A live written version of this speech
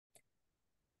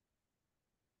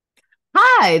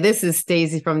Hi, this is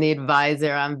Stacey from The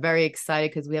Advisor. I'm very excited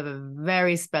because we have a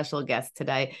very special guest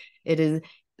today. It is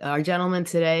our gentleman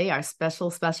today, our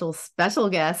special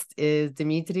guest is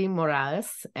Dimitri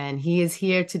Moraitis, and he is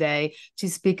here today to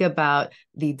speak about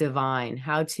the divine,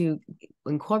 how to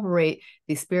incorporate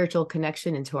the spiritual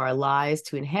connection into our lives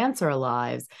to enhance our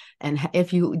lives. And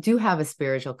if you do have a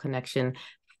spiritual connection,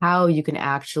 how you can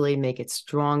actually make it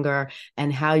stronger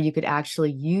and how you could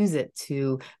actually use it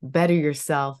to better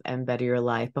yourself and better your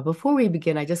life. But before we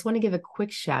begin, I just want to give a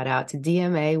quick shout out to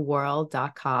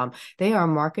dmaworld.com. They are a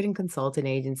marketing consultant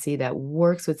agency that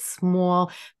works with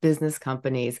small business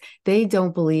companies. They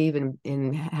don't believe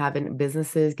in having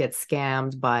businesses get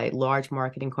scammed by large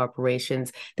marketing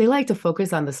corporations. They like to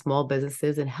focus on the small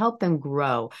businesses and help them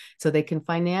grow so they can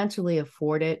financially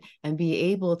afford it and be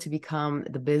able to become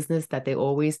the business that they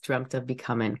always dreamt of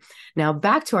becoming. Now,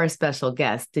 back to our special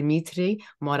guest, Dimitri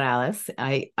Moraitis.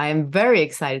 I am very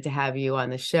excited to have you on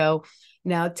the show.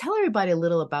 Now, tell everybody a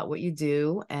little about what you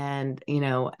do, I'm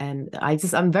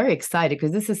very excited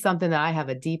because this is something that I have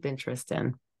a deep interest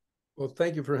in. Well,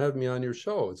 thank you for having me on your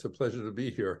show. It's a pleasure to be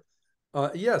here.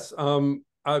 Yes, I'm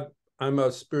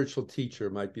a spiritual teacher,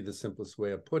 might be the simplest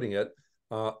way of putting it.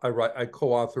 I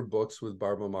co-author books with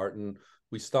Barbara Martin.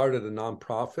 We started a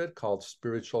nonprofit called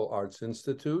Spiritual Arts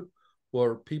Institute,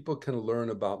 where people can learn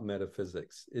about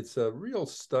metaphysics. It's a real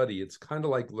study. It's kind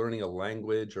of like learning a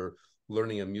language or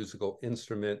learning a musical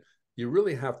instrument. You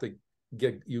really have to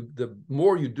the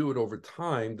more you do it over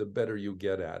time, the better you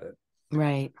get at it.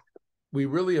 Right. We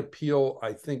really appeal,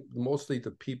 I think, mostly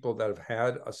to people that have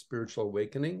had a spiritual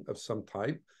awakening of some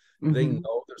type. They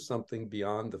know there's something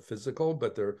beyond the physical,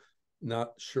 but they're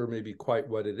not sure maybe quite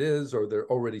what it is, or they're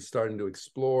already starting to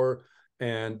explore.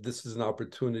 And this is an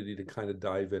opportunity to kind of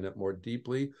dive in it more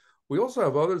deeply. We also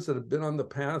have others that have been on the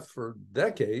path for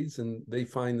decades, and they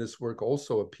find this work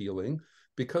also appealing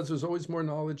because there's always more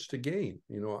knowledge to gain.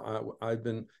 I've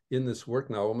been in this work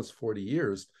now almost 40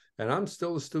 years, and I'm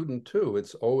still a student too.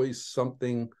 It's always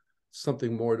something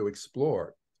more to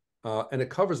explore. And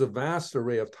it covers a vast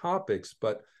array of topics,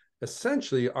 but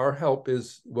essentially our help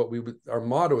is our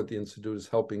motto at the Institute is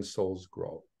helping souls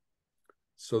grow.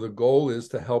 So the goal is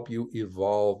to help you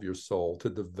evolve your soul, to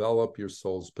develop your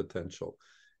soul's potential.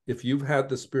 If you've had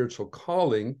the spiritual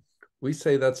calling, we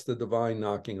say that's the divine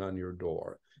knocking on your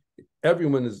door.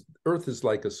 Earth is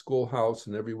like a schoolhouse,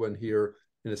 and everyone here,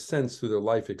 in a sense, through their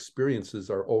life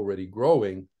experiences are already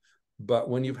growing.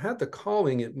 But when you've had the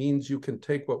calling, it means you can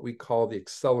take what we call the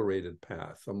accelerated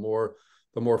path, the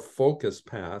more focused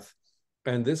path,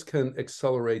 and this can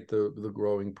accelerate the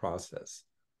growing process.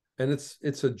 And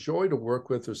it's a joy to work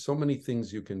with. There's so many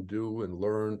things you can do and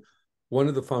learn. One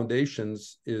of the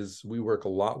foundations is we work a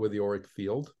lot with the auric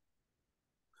field.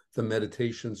 The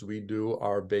meditations we do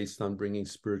are based on bringing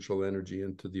spiritual energy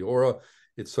into the aura.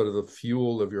 It's sort of the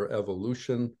fuel of your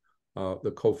evolution.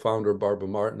 The co-founder, Barbara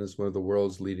Martin, is one of the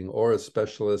world's leading aura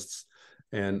specialists.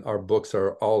 And our books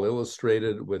are all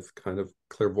illustrated with kind of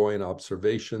clairvoyant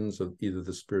observations of either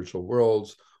the spiritual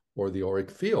worlds or the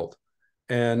auric field.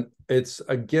 And it's,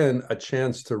 again, a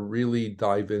chance to really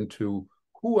dive into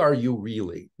who are you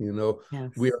really?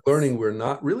 Yes. We are learning we're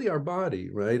not really our body,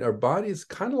 right? Our body is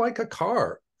kind of like a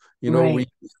car. Right. We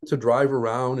use it to drive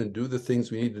around and do the things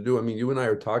we need to do. I mean, you and I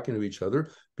are talking to each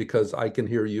other because I can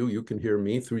hear you, you can hear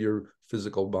me through your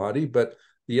physical body, but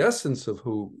the essence of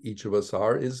who each of us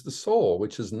are is the soul,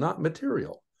 which is not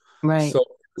material. Right. So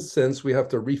in a sense, we have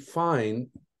to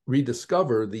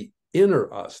rediscover the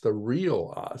inner us, the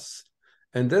real us.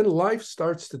 And then life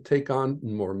starts to take on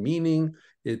more meaning.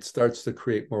 It starts to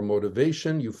create more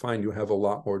motivation. You find you have a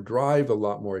lot more drive, a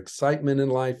lot more excitement in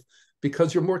life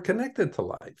because you're more connected to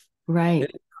life. Right.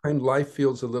 Anytime life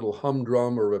feels a little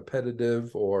humdrum or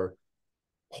repetitive or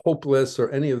hopeless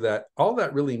or any of that, all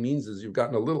that really means is you've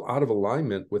gotten a little out of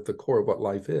alignment with the core of what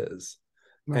life is.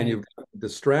 And you've gotten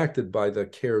distracted by the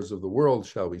cares of the world,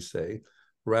 shall we say,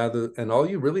 and all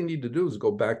you really need to do is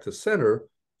go back to center,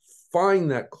 find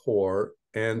that core,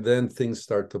 and then things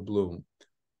start to bloom.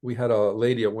 We had a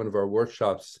lady at one of our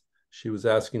workshops. She was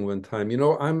asking one time,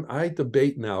 I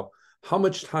debate now, how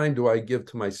much time do I give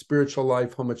to my spiritual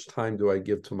life? How much time do I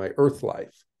give to my earth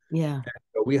life? Yeah.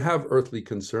 We have earthly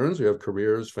concerns. We have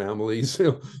careers, families,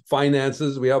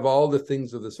 finances. We have all the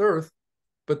things of this earth.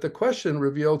 But the question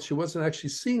revealed she wasn't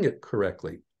actually seeing it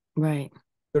correctly. Right.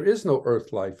 There is no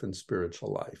earth life and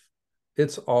spiritual life.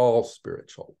 It's all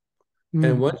spiritual.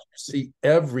 And once you see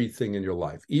everything in your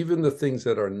life, even the things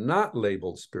that are not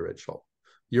labeled spiritual,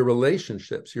 your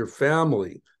relationships, your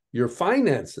family, your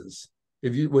finances,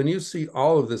 when you see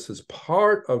all of this as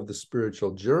part of the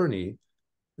spiritual journey,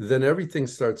 then everything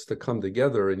starts to come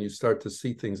together and you start to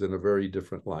see things in a very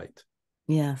different light.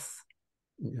 Yes.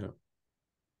 Yeah.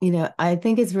 I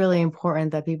think it's really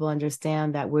important that people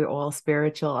understand that we're all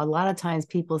spiritual. A lot of times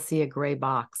people see a gray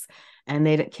box and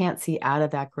they can't see out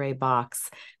of that gray box.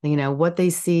 What they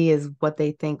see is what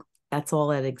they think that's all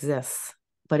that exists.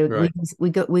 But Right. we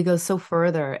go so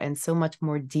further and so much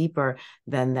more deeper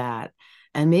than that.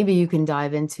 And maybe you can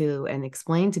dive into and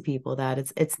explain to people that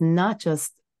it's not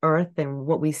just earth and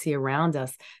what we see around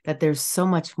us, that there's so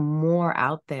much more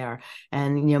out there.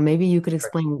 And maybe you could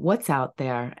explain what's out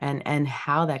there and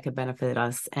how that could benefit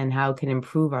us and how it can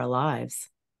improve our lives.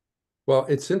 Well,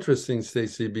 it's interesting,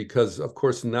 Stacey, because of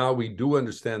course now we do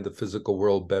understand the physical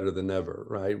world better than ever,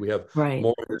 right? We have Right.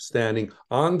 more understanding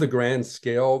on the grand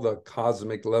scale, the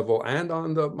cosmic level, and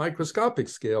on the microscopic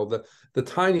scale, the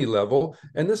tiny level.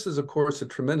 And this is, of course, a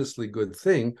tremendously good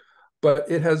thing, but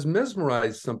it has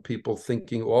mesmerized some people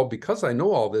thinking, well, because I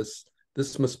know all this,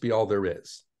 this must be all there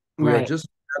is. We are Right. just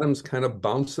atoms kind of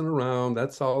bouncing around.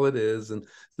 That's all it is. And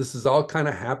this is all kind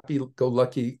of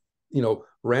happy-go-lucky,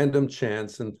 random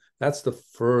chance. And that's the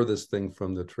furthest thing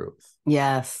from the truth.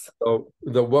 Yes. So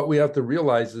what we have to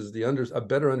realize is a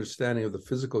better understanding of the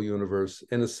physical universe,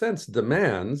 in a sense,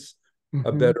 demands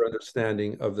a Hmm. better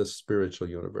understanding of the spiritual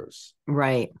universe.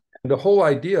 Right. And the whole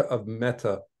idea of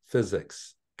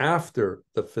metaphysics after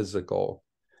the physical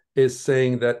is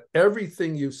saying that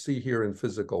everything you see here in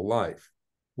physical life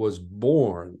was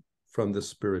born from the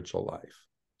spiritual life.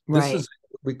 This Right. is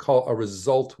what we call a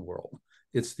result world.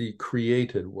 It's the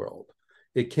created world.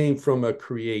 It came from a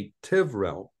creative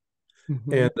realm.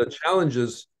 Hmm. And the challenge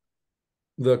is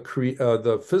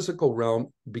the physical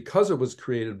realm, because it was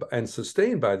created and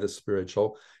sustained by the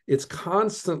spiritual, it's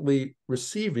constantly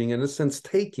receiving, in a sense,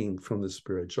 taking from the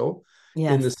spiritual.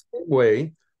 In the Yes. same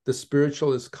way, the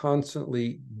spiritual is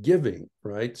constantly giving,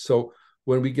 right? So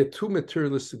when we get too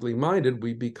materialistically minded,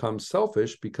 we become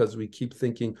selfish because we keep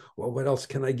thinking, well, what else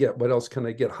can I get? What else can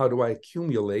I get? How do I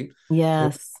accumulate? And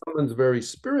Yes. when someone's very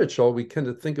spiritual, we tend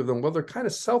to think of them, well, they're kind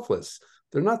of selfless.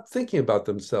 They're not thinking about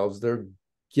themselves, they're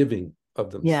giving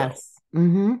of themselves. Yes.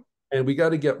 Hmm. And we got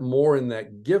to get more in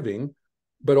that giving,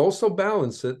 but also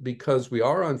balance it, because we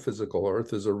are on physical earth.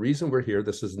 There's a reason we're here.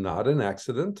 This is not an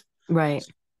accident. Right.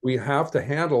 So we have to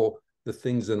handle the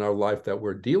things in our life that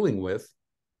we're dealing with.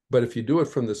 But if you do it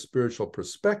from the spiritual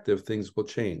perspective, things will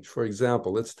change. For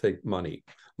example, let's take money.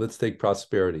 Let's take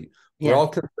prosperity. We're Yes. all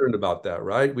concerned about that,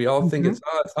 right? We all think Hmm. it's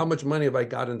how much money have I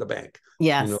got in the bank, you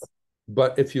know. Yes.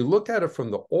 But if you look at it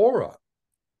from the aura,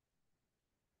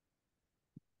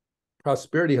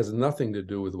 prosperity has nothing to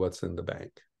do with what's in the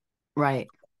bank. Right.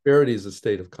 Prosperity is a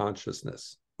state of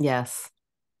consciousness. Yes.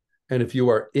 And if you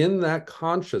are in that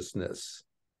consciousness,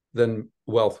 then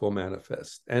wealth will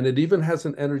manifest. And it even has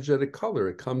an energetic color.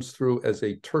 It comes through as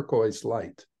a turquoise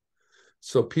light.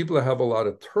 So people that have a lot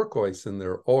of turquoise in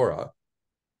their aura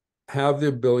have the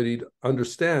ability to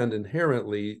understand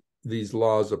inherently these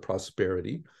laws of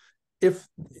prosperity. If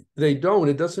they don't,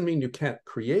 it doesn't mean you can't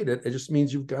create it. It just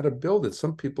means you've got to build it.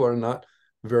 Some people are not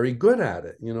very good at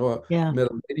it. I Yeah. met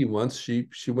a lady once. She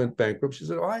went bankrupt. She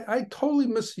said, "Oh, I totally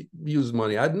misused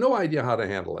money. I had no idea how to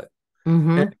handle it."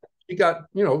 And Hmm. she got,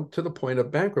 to the point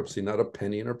of bankruptcy, not a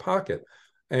penny in her pocket.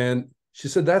 And she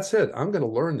said, "That's it. I'm going to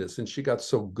learn this." And she got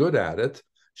so good at it.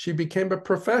 She became a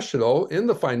professional in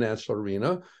the financial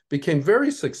arena, became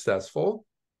very successful,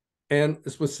 and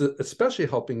this was especially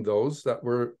helping those that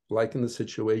were like in the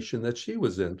situation that she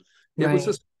was in. It was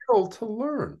a Right. skill to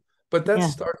learn, but that Yeah.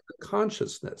 starts with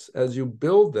consciousness. As you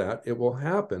build that, it will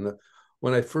happen.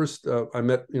 When I first, I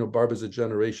met, Barbara's a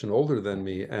generation older than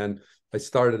me, and I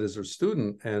started as her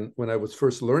student. And when I was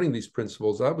first learning these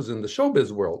principles, I was in the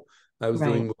showbiz world. I was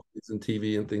doing Right. movies and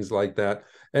TV and things like that.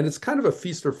 And it's kind of a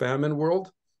feast or famine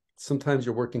world. Sometimes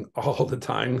you're working all the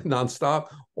time, nonstop,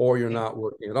 or you're Right. not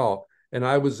working at all. And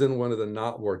I was in one of the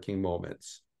not working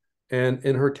moments. And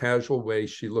in her casual way,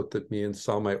 she looked at me and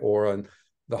saw my aura. And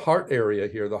the heart area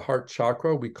here, the heart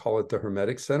chakra, we call it the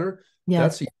Hermetic Center.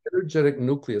 That's Yes. the energetic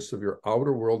nucleus of your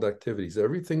outer world activities.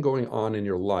 Everything going on in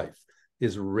your life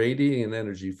is radiating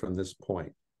energy from this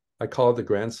point. I call it the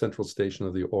grand central station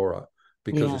of the aura,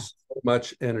 because Yeah. there's so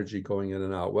much energy going in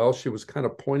and out. Well, she was kind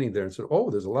of pointing there and said, "Oh,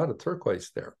 there's a lot of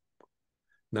turquoise there."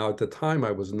 Now, at the time,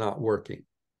 I was not working,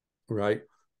 right?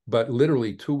 But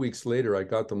literally 2 weeks later, I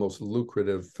got the most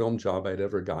lucrative film job I'd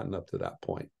ever gotten up to that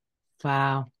point.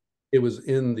 Wow. It was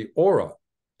in the aura.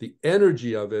 The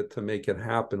energy of it to make it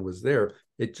happen was there.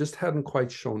 It just hadn't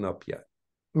quite shown up yet.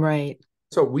 Right.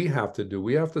 So we have to do,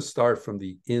 we have to start from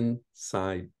the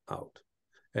inside out.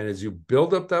 And as you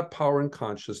build up that power and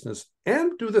consciousness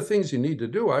and do the things you need to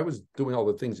do, I was doing all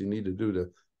the things you need to do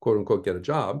to quote unquote get a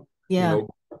job, Yeah.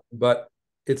 but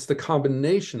it's the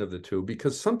combination of the two,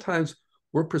 because sometimes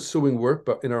we're pursuing work,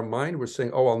 but in our mind we're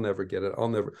saying, oh, I'll never get it, I'll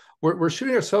never. We're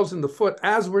shooting ourselves in the foot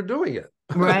as we're doing it.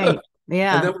 Right. And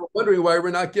Yeah. then we're wondering why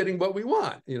we're not getting what we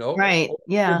want. Right. We're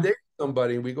Yeah. dating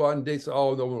somebody and we go out and date,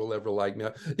 oh, no one will ever like me.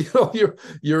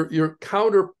 You're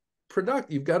counterproductive.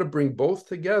 You've got to bring both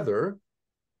together,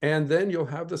 and then you'll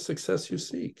have the success you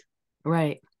seek.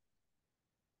 Right.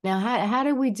 Now, how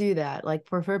do we do that? Like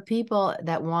for people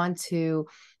that want to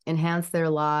enhance their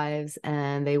lives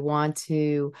and they want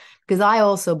to, because I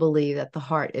also believe that the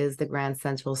heart is the grand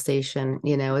central station.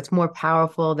 It's more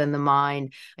powerful than the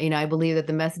mind. I believe that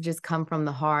the messages come from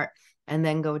the heart and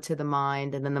then go to the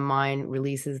mind, and then the mind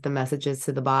releases the messages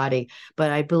to the body.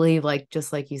 But I believe, like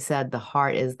just like you said, the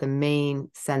heart is the main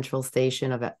central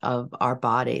station of our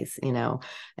bodies,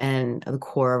 and the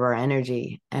core of our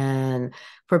energy. And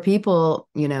for people,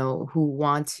 who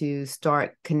want to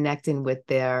start connecting with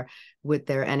their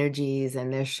energies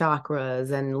and their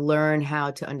chakras and learn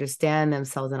how to understand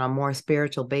themselves on a more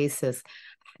spiritual basis,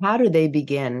 how do they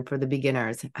begin for the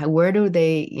beginners? Where do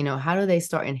they, how do they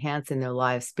start enhancing their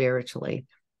lives spiritually?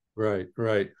 Right,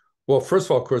 right. Well, first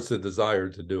of all, of course, the desire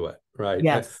to do it, right?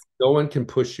 Yes. No one can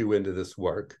push you into this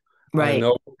work. Right.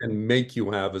 No one can make you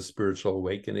have a spiritual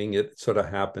awakening. It sort of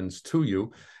happens to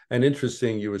you. And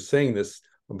interesting, you were saying this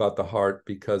about the heart,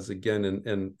 because again,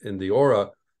 in the aura,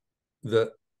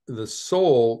 the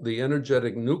soul, the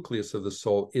energetic nucleus of the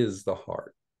soul is the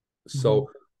heart. Mhm. So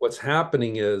what's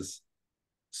happening is,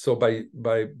 so by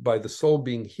the soul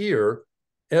being here,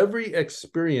 every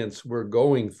experience we're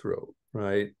going through,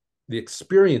 right, the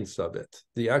experience of it,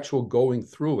 the actual going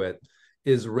through it,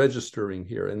 is registering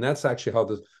here. And that's actually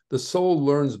how the soul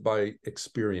learns, by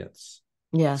experience.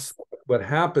 Yes. So what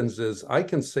happens is, I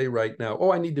can say right now,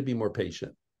 oh, I need to be more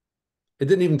patient. It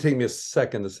didn't even take me a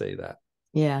second to say that.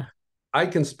 Yeah. I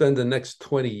can spend the next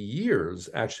 20 years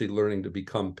actually learning to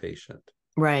become patient.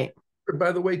 Right.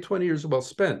 By the way, 20 years well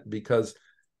spent, because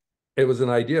it was an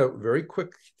idea very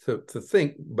quick to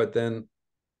think, but then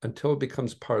until it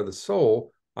becomes part of the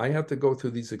soul, I have to go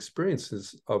through these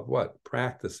experiences of what?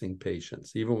 Practicing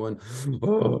patience. Even when,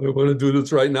 oh, I want to do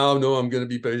this right now. No, I'm going to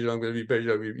be patient. I'm going to be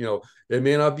patient. It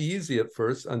may not be easy at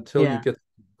first until you Yeah. get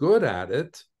good at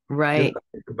it. Right.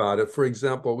 Think about it. For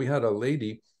example, we had a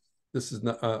lady, this is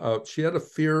not, she had a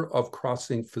fear of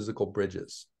crossing physical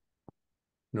bridges,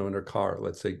 in her car,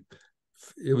 let's say.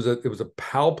 It was a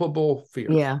palpable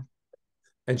fear. Yeah.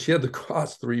 And she had to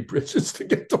cross 3 bridges to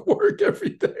get to work every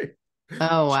day.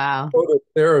 Oh, She wow. go to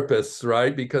therapists,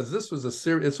 right? Because this was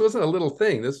this wasn't a little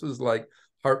thing. This was like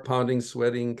heart pounding,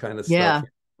 sweating kind of stuff.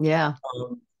 Yeah. Yeah.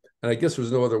 And I guess there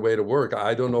was no other way to work.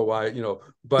 I don't know why,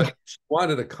 but she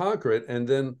wanted to conquer it. And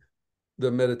then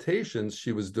the meditations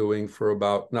she was doing for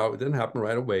about, now it didn't happen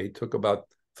right away. It took about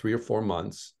 3 or 4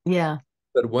 months. Yeah.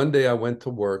 But one day I went to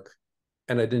work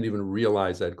and I didn't even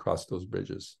realize I'd crossed those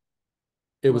bridges.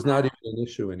 It was not Wow. even an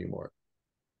issue anymore.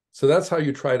 So that's how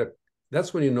you try to,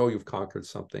 that's when you know you've conquered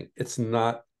something. It's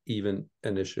not even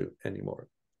an issue anymore.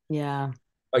 Yeah.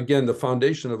 Again, the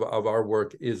foundation of our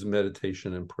work is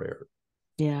meditation and prayer.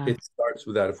 Yeah. It starts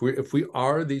with that. If we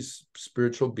are these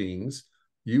spiritual beings,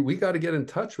 we got to get in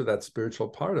touch with that spiritual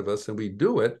part of us, and we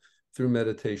do it through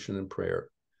meditation and prayer.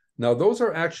 Now, those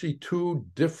are actually two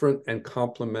different and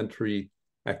complementary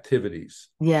activities.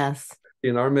 Yes.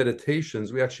 In our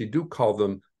meditations, we actually do call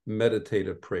them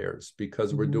meditative prayers,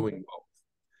 because we're Mhm. doing both.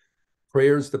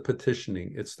 Prayer's the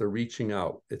petitioning, it's the reaching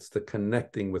out, it's the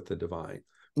connecting with the divine,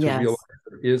 to realize Yes.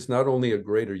 there is not only a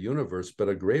greater universe, but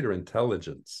a greater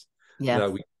intelligence that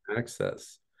Yes. we can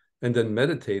access. And then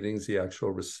meditating is the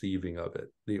actual receiving of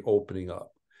it, the opening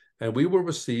up. And we will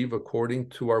receive according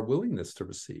to our willingness to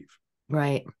receive.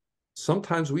 Right.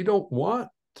 Sometimes we don't want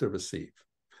to receive,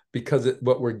 because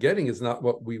what we're getting is not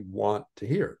what we want to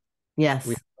hear. We Yes.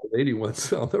 had a lady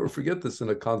once, I'll never forget this, in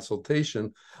a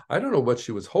consultation. I don't know what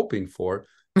she was hoping for,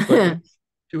 but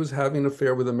she was having an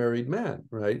affair with a married man,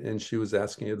 right? And she was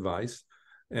asking advice,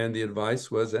 and the advice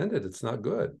was, end it. It's not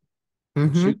good.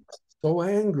 And she Hmm. was so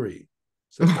angry.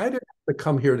 Said, I didn't have to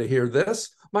come here to hear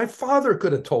this. My father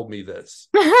could have told me this.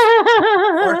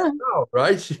 Out,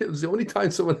 right? It was the only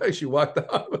time someone actually walked out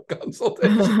of a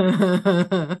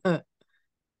consultation.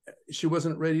 She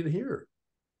wasn't ready to hear.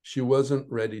 She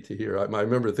wasn't ready to hear. I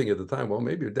remember thinking at the time, well,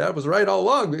 maybe your dad was right all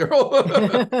along, girl.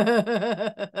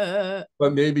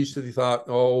 But maybe she thought,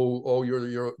 oh, you're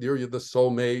the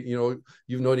soulmate.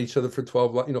 You've known each other for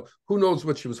 12. Who knows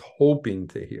what she was hoping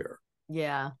to hear.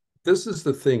 Yeah. This is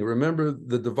the thing. Remember,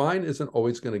 the divine isn't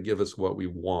always going to give us what we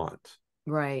want.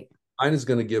 Right. Divine is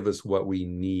going to give us what we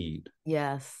need.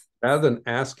 Yes. rather than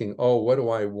asking, oh, what do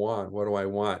I want? What do I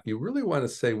want? You really want to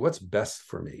say, what's best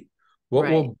for me? What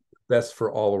Right. will be best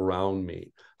for all around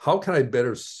me? How can I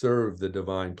better serve the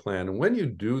divine plan? And when you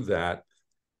do that,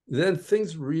 then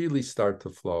things really start to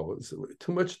flow. It's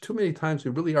too many times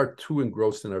we really are too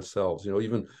engrossed in ourselves.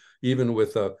 Even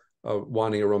with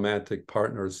wanting a romantic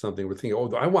partner or something, we're thinking,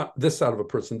 oh, I want this out of a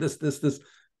person, this.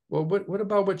 Well, what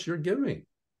about what you're giving?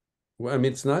 Well, I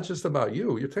mean, it's not just about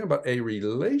you. You're talking about a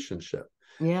relationship.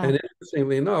 Yeah. And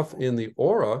interestingly enough, in the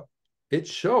aura, it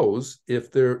shows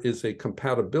if there is a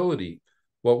compatibility.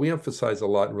 What we emphasize a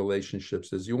lot in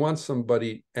relationships is you want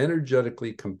somebody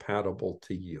energetically compatible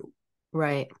to you.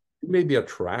 Right. You may be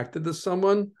attracted to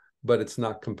someone, but it's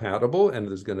not compatible and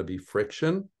there's going to be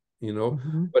friction, you know.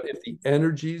 Hmm. But if the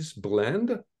energies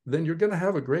blend, then you're going to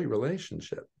have a great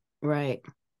relationship. Right.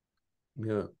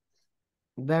 Yeah.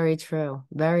 Very true.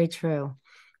 Very true.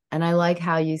 And I like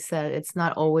how you said it's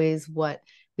not always what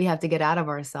we have to get out of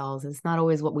ourselves. It's not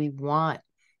always what we want,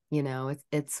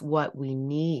 it's what we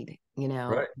need,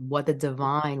 Right. what the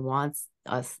divine wants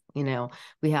us,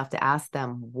 we have to ask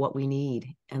them what we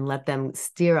need and let them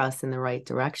steer us in the right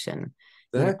direction.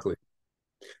 Exactly.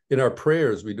 In our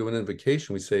prayers, we do an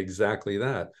invocation. We say exactly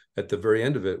that. At the very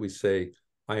end of it, we say,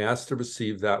 I ask to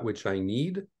receive that which I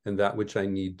need and that which I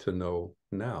need to know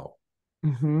now.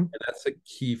 Hmm. And that's a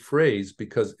key phrase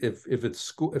because if it's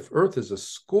school, if Earth is a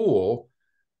school,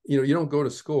 you don't go to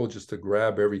school just to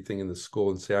grab everything in the school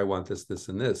and say, I want this, this,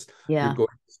 and this. You're Yeah. going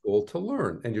to school to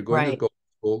learn, and you're going to Right. go to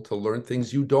school to learn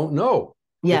things you don't know.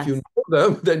 If you Yes. know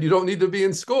them, then you don't need to be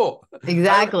in school. I don't know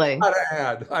Exactly. how to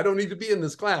add. I don't need to be in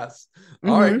this class.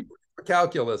 All right, Hmm. for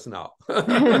calculus now.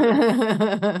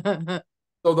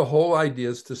 So the whole idea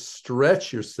is to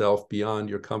stretch yourself beyond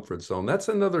your comfort zone. That's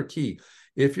another key.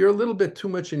 If you're a little bit too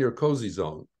much in your cozy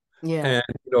zone, Yeah.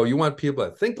 and you want people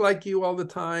that think like you all the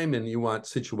time, and you want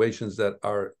situations that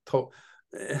are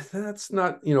that's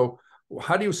not,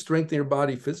 how do you strengthen your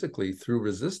body physically? Through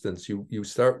resistance. You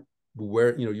start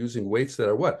using weights that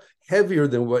are what? Heavier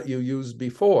than what you used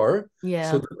before, so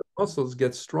Yeah. that the muscles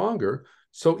get stronger.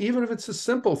 So even if it's a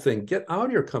simple thing, get out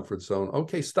of your comfort zone.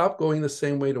 Okay, stop going the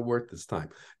same way to work this time.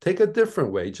 Take a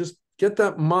different way. Just get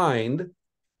that mind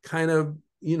kind of,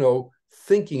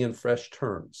 thinking in fresh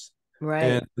terms. Right.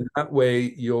 And that way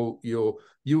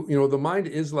the mind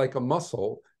is like a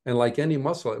muscle, and like any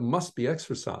muscle, it must be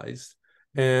exercised.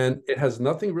 And it has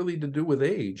nothing really to do with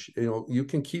age. You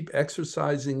can keep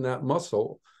exercising that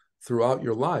muscle throughout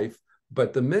your life,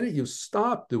 but the minute you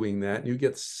stop doing that and you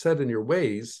get set in your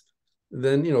ways,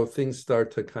 then things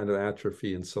start to kind of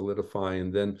atrophy and solidify,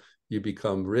 and then you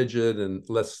become rigid and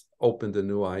less open to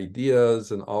new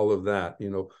ideas and all of that.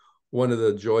 One of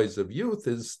the joys of youth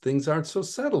is things aren't so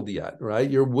settled yet, right?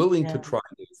 You're willing to Yeah. try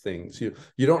new things. You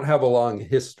don't have a long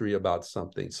history about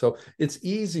something, so it's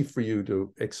easy for you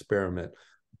to experiment.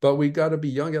 But we got to be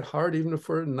young at heart, even if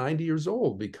we're 90 years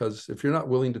old, because if you're not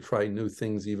willing to try new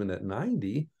things even at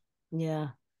 90,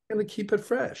 Yeah. you're going to keep it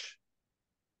fresh.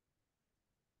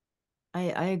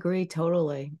 I agree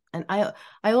totally. And I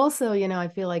also, I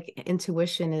feel like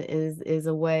intuition is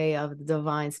a way of the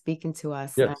divine speaking to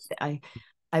us. And Yes.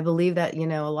 I believe that,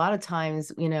 a lot of times,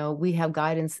 we have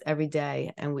guidance every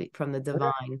day and we from the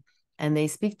divine and they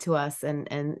speak to us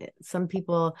and some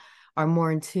people are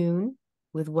more in tune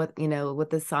with what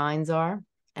the signs are.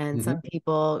 And Mm-hmm. some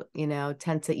people,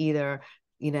 tend to either,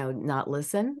 not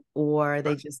listen or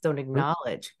they just don't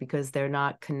acknowledge because they're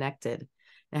not connected.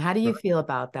 Now, how do you feel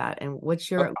about that? And what's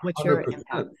your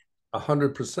impact?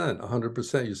 100%. 100%.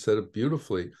 100%. You said it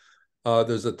beautifully.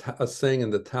 There's a saying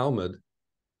in the Talmud: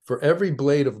 for every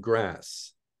blade of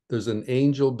grass, there's an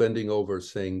angel bending over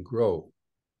saying, grow.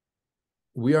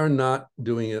 We are not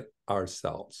doing it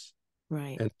ourselves.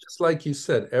 Right. And just like you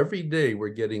said, every day we're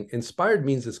getting inspired,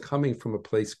 means it's coming from a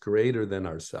place greater than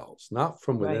ourselves, not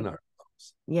from within Right.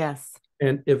 ourselves. Yes.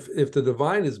 And if the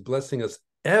divine is blessing us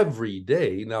every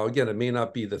day, now again, it may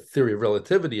not be the theory of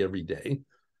relativity every day,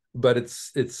 but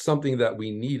it's something that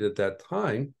we need at that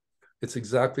time. It's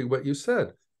exactly what you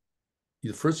said.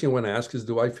 The first thing you want to ask is,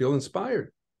 do I feel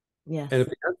inspired? And Yes. if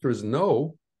the answer is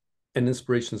no, and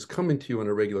inspiration is coming to you on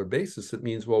a regular basis, it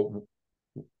means, well,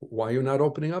 why are you not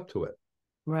opening up to it?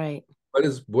 Right.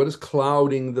 What is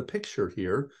clouding the picture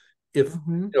here? If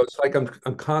Hmm. it's like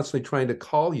I'm constantly trying to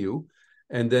call you,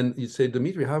 and then you say,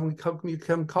 Dimitri, how come you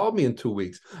haven't called me in 2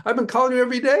 weeks? I've been calling you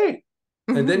every day.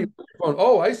 And then you put your phone,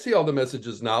 oh, I see all the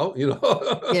messages now,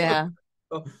 Yeah.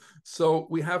 So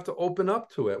we have to open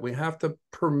up to it. We have to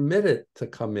permit it to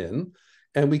come in,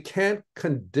 and we can't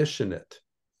condition it.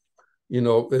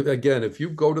 Again, if you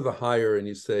go to the higher and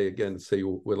you say, again, say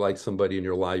you would like somebody in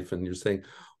your life, and you're saying,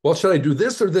 well, should I do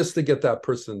this or this to get that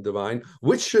person divine?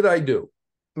 Which should I do?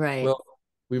 Right. Well,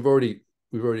 we've already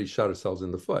shot ourselves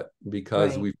in the foot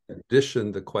because Right. we've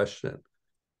conditioned the question.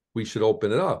 We should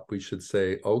open it up. We should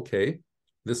say, okay,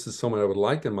 this is someone I would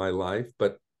like in my life,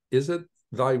 but is it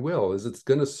thy will? Is it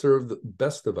going to serve the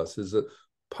best of us? Is it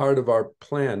part of our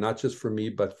plan, not just for me,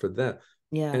 but for them?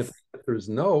 And if Yes. the answer is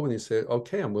no, and you say,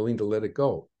 okay, I'm willing to let it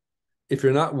go. If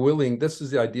you're not willing, this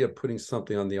is the idea of putting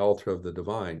something on the altar of the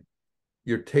divine.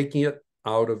 You're taking it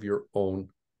out of your own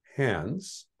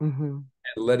hands Mm-hmm.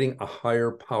 and letting a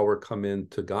higher power come in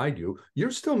to guide you.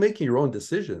 You're still making your own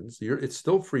decisions. It's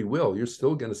still free will. You're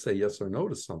still going to say yes or no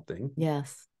to something.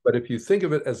 Yes. But if you think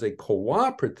of it as a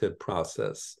cooperative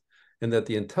process, and that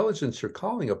the intelligence you're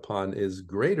calling upon is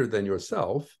greater than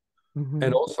yourself, Mm-hmm.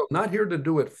 and also not here to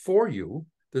do it for you.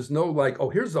 There's no like, oh,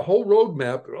 here's the whole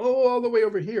roadmap, oh, all the way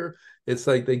over here. It's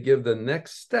like they give the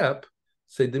next step,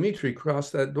 say, Dimitri,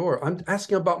 cross that door. I'm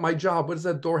asking about my job. What does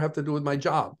that door have to do with my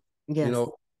job? You Yes.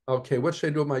 know, okay, what should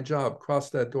I do with my job?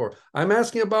 Cross that door. I'm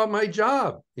asking about my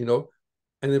job, and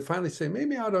then finally say,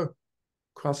 maybe I ought to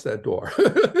cross that door.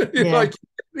 I Yeah. keep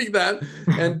getting that.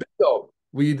 And bingo,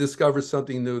 we discovered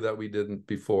something new that we didn't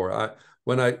before.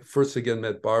 When I first again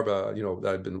met Barbara,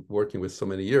 that I've been working with so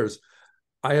many years,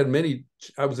 I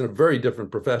was in a very different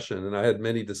profession and I had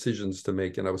many decisions to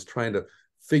make and I was trying to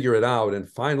figure it out. And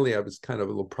finally, I was kind of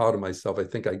a little proud of myself. I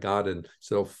think I got it.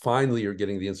 So finally, you're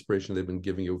getting the inspiration they've been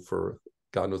giving you for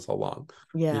God knows how long,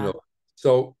 you Yeah. know.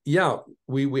 So yeah,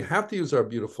 we have to use our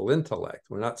beautiful intellect.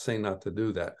 We're not saying not to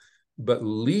do that, but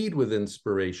lead with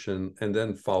inspiration and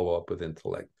then follow up with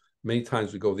intellect. Many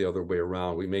times we go the other way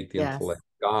around. We make the Yes. intellect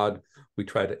God. We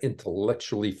try to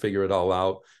intellectually figure it all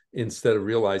out instead of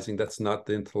realizing that's not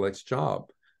the intellect's job.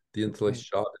 The intellect's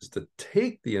Right. job is to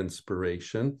take the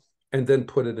inspiration and then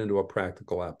put it into a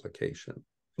practical application.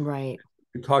 Right.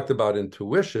 We talked about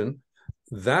intuition.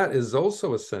 That is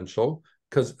also essential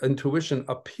because intuition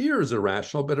appears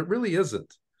irrational, but it really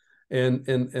isn't. And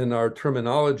in our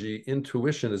terminology,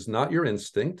 intuition is not your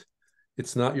instinct.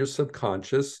 It's not your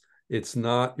subconscious. It's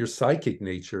not your psychic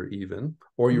nature, even,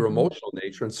 or your Mm-hmm. emotional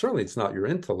nature. And certainly it's not your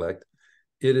intellect.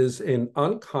 It is an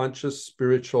unconscious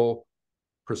spiritual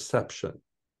perception.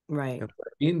 Right. And what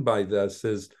I mean by this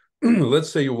is, let's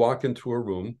say you walk into a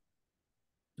room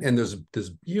and there's this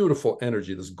beautiful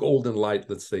energy, this golden light,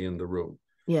 let's say, in the room.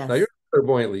 Now you're Yes.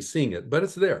 clairvoyantly seeing it, but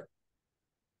it's there.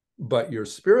 But your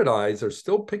spirit eyes are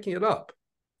still picking it up.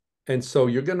 And so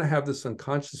you're going to have this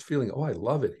unconscious feeling, oh, I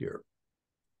love it here.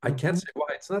 I can't Mm-hmm. say why.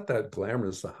 It's not that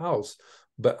glamorous, the house,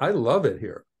 but I love it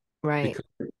here Right. because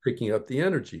you're picking up the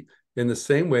energy. In the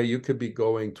same way, you could be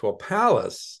going to a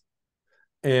palace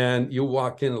and you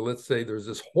walk in and let's say there's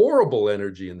this horrible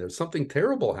energy and there's something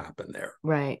terrible happened there.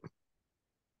 Right.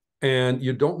 And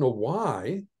you don't know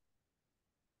why,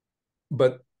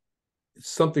 but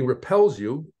something repels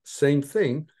you, same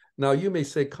thing. Now you may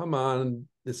say, come on,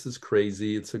 this is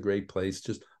crazy. It's a great place.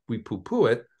 Just we poo-poo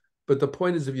it. But the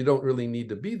point is, if you don't really need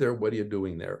to be there, what are you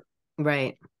doing there?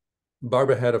 Right.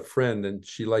 Barbara had a friend and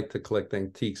she liked to collect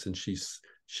antiques and she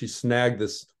snagged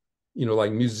this,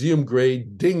 like museum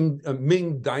grade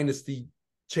Ming Dynasty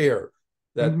chair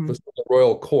that Mm-hmm. was from the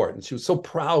royal court. And she was so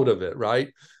proud of it,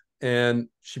 right? And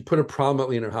she put it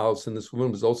prominently in her house. And this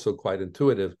woman was also quite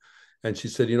intuitive. And she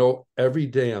said, every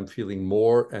day I'm feeling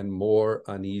more and more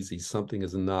uneasy. Something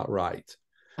is not right.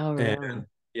 Oh, And really?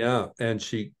 yeah, and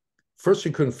she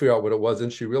couldn't figure out what it was,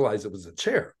 and she realized it was a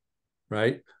chair,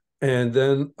 right? And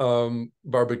then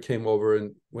Barbara came over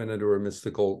and went into her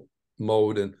mystical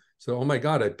mode and said, oh my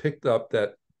God, I picked up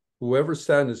that whoever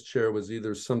sat in his chair was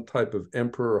either some type of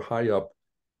emperor high up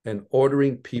and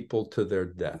ordering people to their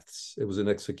deaths. It was an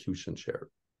execution chair.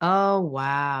 Oh,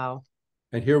 wow.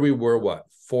 And here we were, what,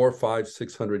 400, 500,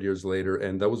 600 years later,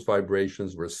 and those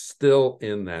vibrations were still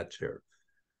in that chair.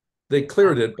 They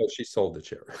cleared Wow. it, but she sold the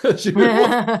chair. She didn't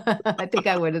want. I think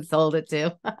I would have sold it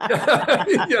too.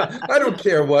 Yeah, I don't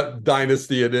care what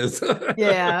dynasty it is.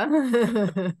 Yeah.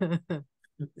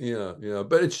 Yeah, yeah.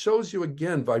 But it shows you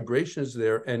again, vibration is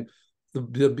there. And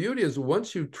the beauty is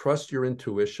once you trust your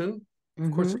intuition,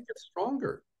 of course, Mm-hmm. it gets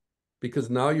stronger because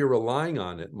now you're relying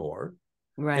on it more.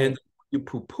 And Right. you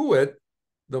poo-poo it,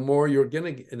 the more you're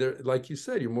getting, like you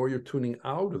said, you're tuning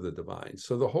out of the divine.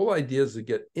 So the whole idea is to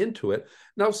get into it.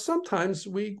 Now, sometimes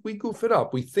we goof it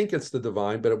up. We think it's the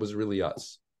divine, but it was really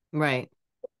us. Right.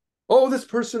 Oh, this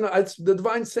person, it's the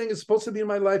divine saying is supposed to be in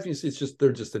my life. And you see, it's just,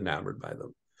 they're just enamored by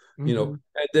them, Mm-hmm.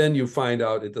 and then you find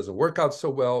out it doesn't work out so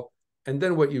well. And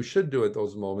then what you should do at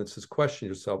those moments is question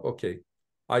yourself, okay,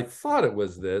 I thought it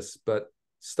was this, but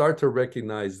start to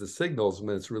recognize the signals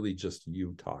when it's really just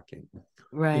you talking. You know,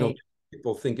 Right.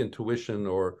 people think intuition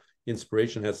or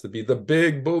inspiration has to be the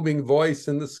big booming voice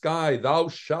in the sky, thou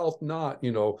shalt not,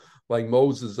 like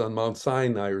Moses on Mount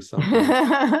Sinai or something.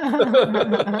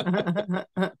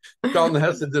 Charlton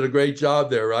Heston did a great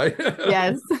job there, right?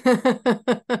 Yes.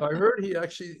 I heard he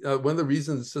actually, one of the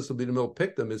reasons Cecil B. DeMille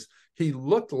picked him is he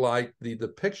looked like the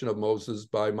depiction of Moses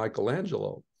by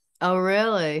Michelangelo. Oh,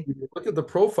 really? If you look at the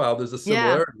profile, there's a Yeah.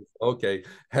 similarity. Okay,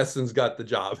 Heston's got the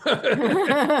job.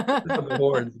 The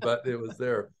horns, but it was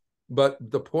there. But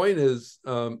the point is,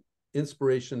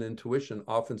 inspiration, intuition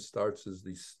often starts as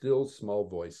the still small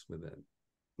voice within.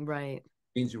 Right. It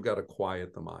means you've got to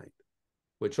quiet the mind,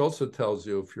 which also tells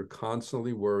you if you're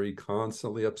constantly worried,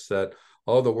 constantly upset,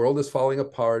 oh, the world is falling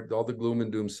apart, all the gloom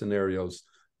and doom scenarios,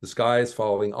 the sky is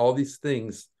falling, all these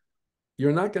things,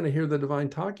 you're not going to hear the divine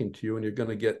talking to you, and you're going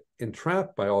to get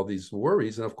entrapped by all these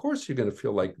worries. And of course, you're going to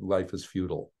feel like life is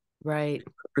futile. Right.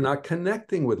 You're not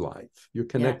connecting with life. You're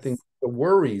connecting Yes. with the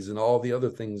worries and all the other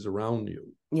things around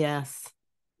you. Yes.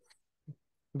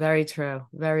 Very true.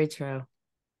 Very true.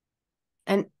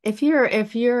 And if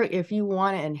you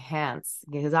want to enhance,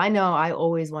 because I know I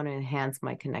always want to enhance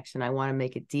my connection, I want to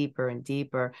make it deeper and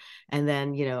deeper. And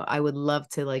then, I would love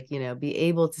to be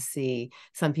able to see,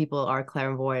 some people are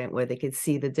clairvoyant where they could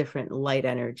see the different light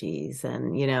energies.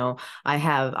 And, I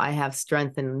have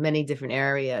strength in many different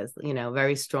areas,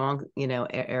 very strong,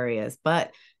 areas,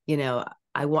 but,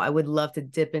 I would love to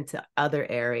dip into other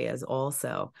areas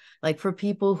also, like for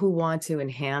people who want to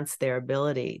enhance their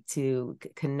ability to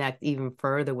connect even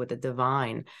further with the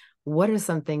divine. What are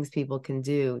some things people can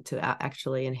do to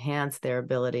actually enhance their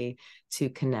ability to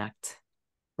connect?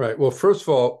 Right. Well, first of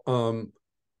all,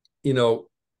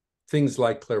 things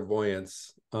like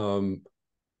clairvoyance,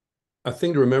 a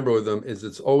thing to remember with them is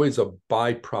it's always a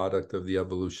byproduct of the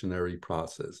evolutionary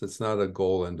process. It's not a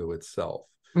goal unto itself.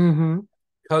 Mm-hmm.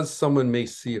 Because someone may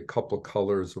see a couple of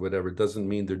colors or whatever, doesn't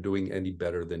mean they're doing any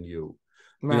better than you.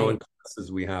 Right. In classes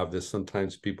we have this,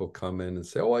 sometimes people come in and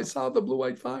say, oh, I saw the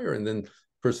blue-white fire. And then the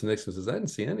person next to them says, I didn't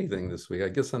see anything this week. I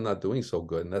guess I'm not doing so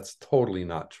good. And that's totally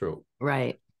not true.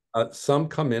 Right. Some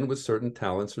come in with certain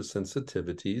talents or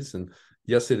sensitivities. And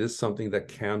yes, it is something that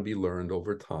can be learned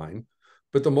over time.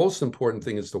 But the most important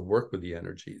thing is to work with the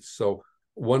energies. So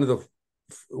one of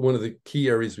the key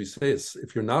areas we say is,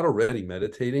 if you're not already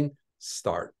meditating,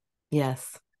 start.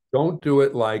 Yes. Don't do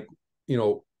it like,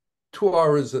 2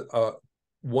 hours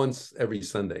once every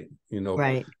Sunday,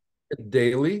 Right.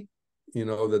 daily.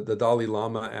 The Dalai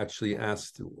Lama actually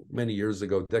asked many years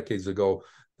ago, decades ago,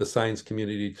 the science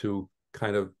community to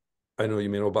kind of, I know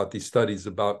you may know about these studies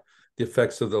about the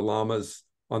effects of the lamas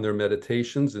on their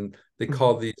meditations, and they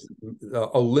call these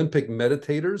Olympic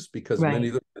meditators, because many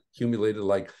of them accumulated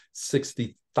like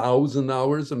 60,000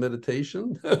 hours of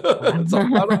meditation. That's a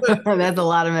lot of meditation. That's a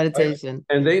lot of meditation.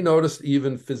 And they noticed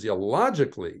even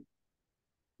physiologically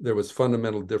there was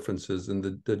fundamental differences.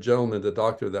 And the gentleman, the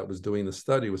doctor that was doing the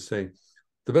study, was saying,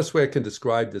 the best way I can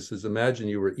describe this is, imagine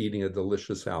you were eating a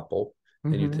delicious apple,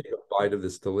 and you take a bite of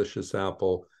this delicious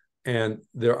apple, and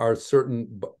there are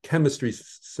certain chemistry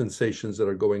sensations that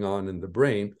are going on in the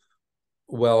brain.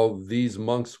 Well, these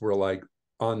monks were like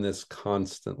on this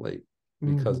constantly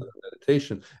because of the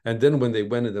meditation. And then when they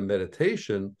went into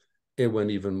meditation, it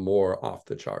went even more off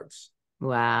the charts.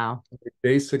 Wow. They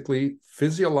basically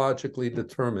physiologically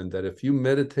determined that if you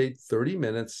meditate 30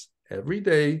 minutes every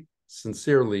day,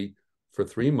 sincerely, for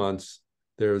 3 months,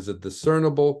 there's a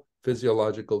discernible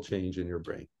physiological change in your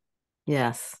brain.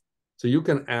 Yes. So you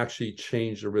can actually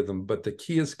change the rhythm, but the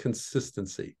key is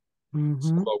consistency.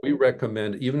 So what we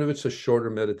recommend, even if it's a shorter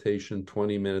meditation,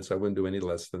 20 minutes, I wouldn't do any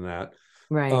less than that.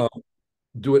 Right.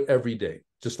 Do it every day,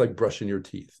 just like brushing your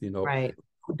teeth. Right.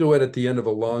 Do it at the end of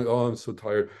a long, oh, I'm so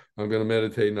tired, I'm going to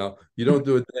meditate now. You don't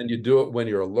do it then. You do it when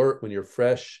you're alert, when you're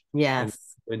fresh, and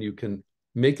Yes. when you can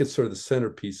make it sort of the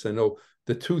centerpiece. I know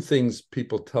the two things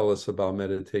people tell us about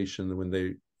meditation when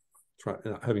they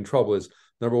having trouble is,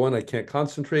 number one, I can't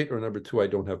concentrate, or number two, I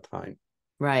don't have time.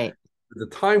 Right. The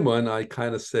time one, I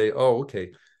kind of say, oh,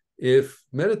 okay, if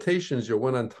meditation is your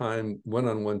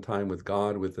one-on-one time with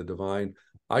God, with the divine,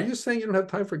 are you saying you don't have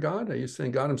time for God? Are you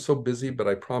saying, God, I'm so busy, but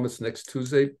I promise next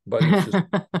Tuesday, but it's just,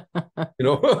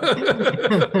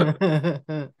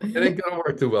 it ain't gonna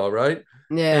work too well, right?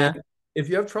 Yeah. And if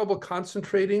you have trouble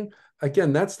concentrating,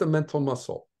 again, that's the mental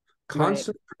muscle. Right.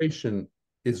 Concentration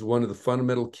is one of the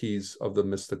fundamental keys of the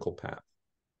mystical path.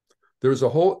 There's a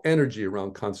whole energy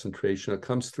around concentration. It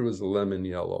comes through as a lemon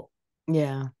yellow.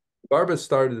 Yeah. Barbara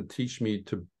started to teach me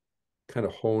to kind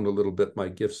of hone a little bit my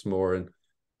gifts more. And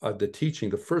the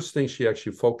teaching, the first thing she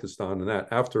actually focused on, and that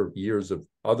after years of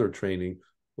other training,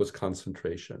 was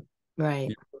concentration. Right.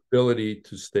 The ability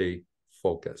to stay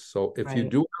focus. So if you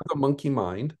Right. do have the monkey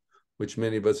mind, which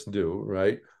many of us do,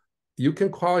 right? You can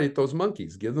quiet those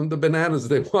monkeys, give them the bananas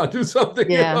they want, do something,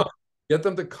 Yeah. get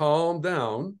them to calm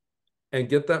down and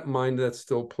get that mind in that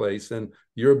still place and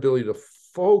your ability to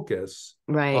focus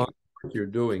on Right. what you're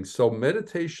doing. So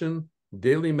meditation,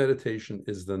 daily meditation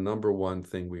is the number one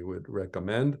thing we would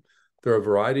recommend. There are a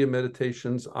variety of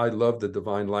meditations. I love the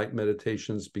divine light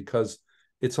meditations because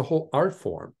it's a whole art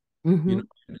form. Hmm. You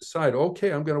decide,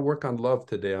 okay, I'm going to work on love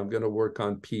today. I'm going to work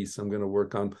on peace. I'm going to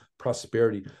work on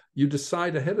prosperity. You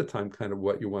decide ahead of time kind of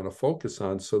what you want to focus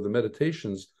on. So the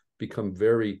meditations become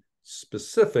very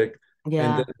specific. And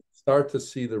Yeah. then start to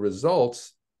see the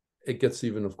results, it gets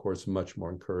even, of course, much more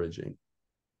encouraging.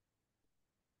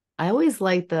 I always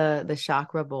like the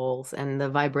chakra bowls and the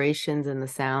vibrations and the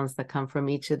sounds that come from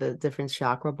each of the different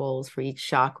chakra bowls for each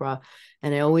chakra.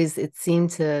 And it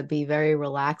seemed to be very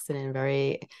relaxing and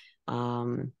very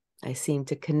I seem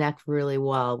to connect really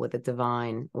well with the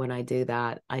divine when I do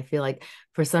that. I feel like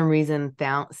for some reason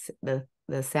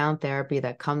the sound therapy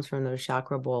that comes from those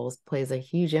chakra bowls plays a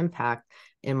huge impact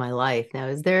in my life. Now,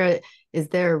 is there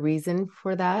a reason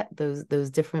for that? Those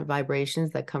different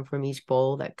vibrations that come from each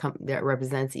bowl that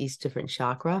represents each different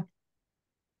chakra?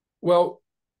 Well,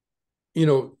 you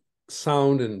know,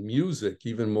 sound and music,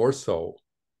 even more so,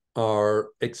 are,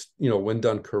 when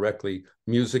done correctly,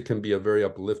 music can be a very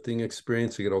uplifting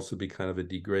experience. It could also be kind of a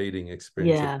degrading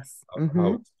experience of Yes. how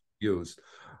Mm-hmm. it's used.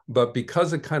 But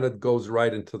because it kind of goes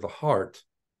right into the heart,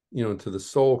 into the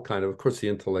soul, kind of course, the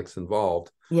intellect's involved,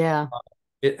 Yeah.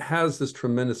 it has this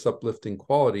tremendous uplifting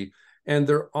quality. And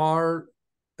there are,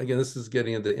 again, this is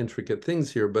getting into intricate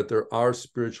things here, but there are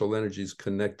spiritual energies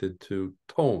connected to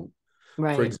tone. For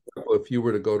Right. example, if you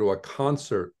were to go to a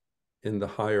concert in the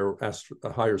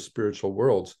higher spiritual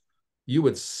worlds, you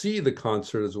would see the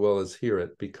concert as well as hear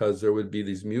it because there would be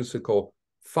these musical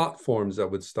thought forms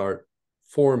that would start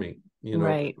forming.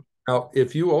 Right. Now,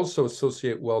 if you also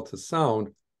associate well to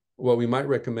sound, what we might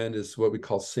recommend is what we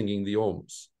call singing the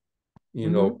ohms,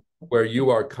 Mm-hmm. where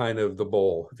you are kind of the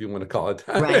bowl, if you want to call it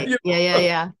that. Right. Yeah, yeah,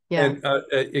 yeah. Yeah.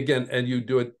 And again, and you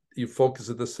do it, you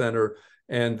focus at the center,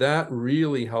 and that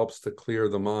really helps to clear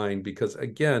the mind because,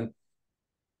 again,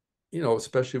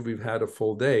 especially if we've had a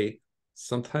full day,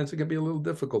 sometimes it can be a little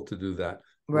difficult to do that.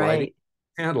 Lighting Right.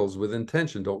 candles with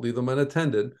intention, don't leave them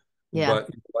unattended, Yeah. but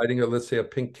lighting, let's say, a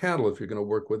pink candle if you're going to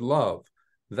work with love,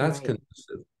 that's Right.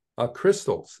 conducive.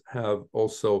 Crystals have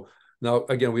also, now,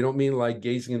 again, we don't mean like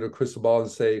gazing into a crystal ball and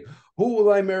say, who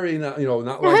will I marry now?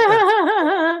 Not like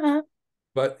that,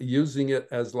 but using it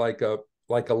as like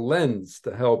a lens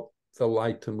to help the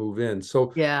light to move in.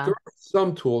 So Yeah. there are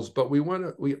some tools, but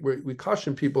we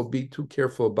caution people be too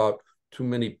careful about too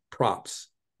many props.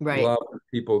 A Right. lot of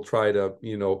people try to,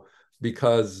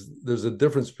 because there's a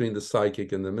difference between the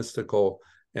psychic and the mystical,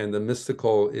 and the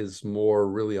mystical is more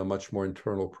really a much more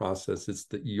internal process. It's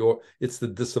the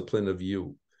discipline of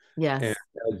you. And Yes.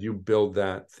 as you build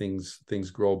that, things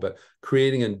grow. But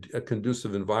creating a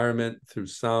conducive environment through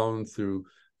sound, through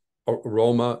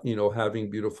aroma, having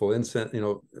beautiful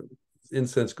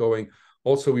incense going.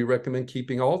 Also, we recommend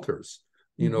keeping altars.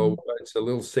 Hmm. It's a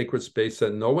little sacred space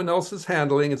that no one else is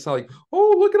handling. It's not like,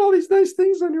 oh, look at all these nice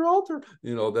things on your altar.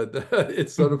 That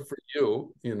it's sort of for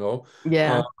you. Uh,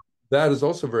 Yeah. that is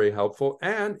also very helpful.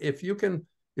 And if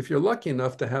you're lucky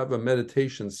enough to have a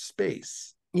meditation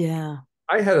space, Yeah.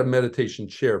 I had a meditation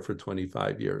chair for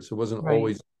 25 years. It wasn't Right.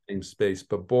 always the same space,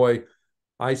 but boy,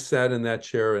 I sat in that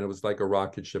chair and it was like a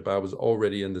rocket ship. I was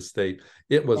already in the state.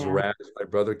 It was Yeah. rad. My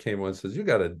brother came on and says, "You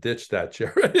got to ditch that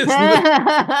chair. It's no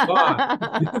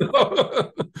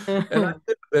fun." And I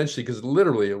did eventually because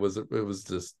literally it was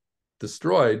just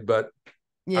destroyed. But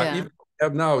I Yeah. even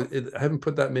have now, I haven't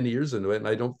put that many years into it, and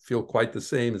I don't feel quite the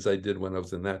same as I did when I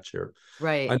was in that chair. I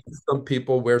Right. know some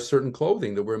people wear certain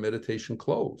clothing that wear meditation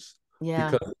clothes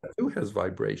Yeah. because it too has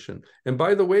vibration. And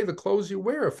by the way, the clothes you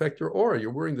wear affect your aura.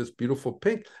 You're wearing this beautiful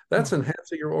pink, that's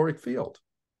enhancing your auric field.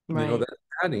 Right. That's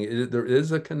adding there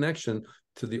is a connection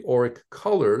to the auric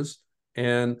colors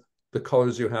and the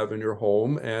colors you have in your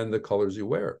home and the colors you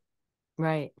wear.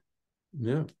 Right.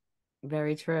 Yeah.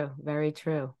 Very true. Very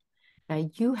true. Now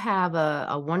you have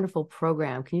a wonderful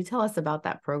program. Can you tell us about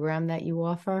that program that you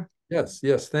offer? Yes,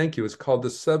 yes, thank you. It's called the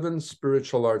Seven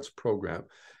Spiritual Arts Program,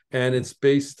 and it's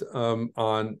based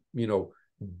on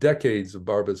decades of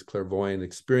Barbara's clairvoyant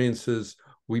experiences.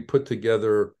 We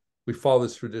follow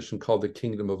this tradition called the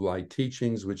Kingdom of Light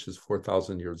Teachings, which is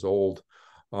 4,000 years old,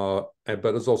 but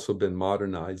has also been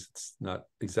modernized. It's not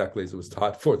exactly as it was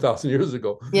taught 4,000 years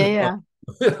ago. Yeah,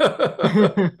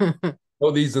 Oh,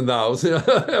 these and thous.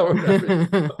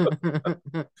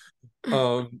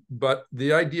 But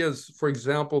the idea is, for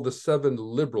example, the 7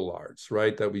 liberal arts,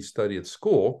 right, that we study at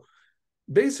school.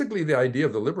 Basically, the idea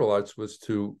of the liberal arts was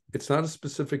it's not a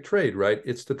specific trade, right?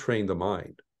 It's to train the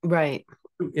mind. Right.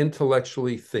 To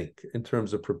intellectually think in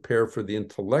terms of prepare for the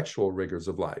intellectual rigors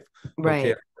of life. Okay, I Right.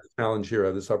 have this challenge here, I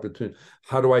have this opportunity.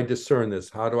 How do I discern this?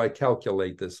 How do I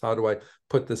calculate this? How do I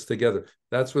put this together?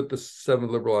 That's what the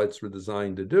 7 liberal arts were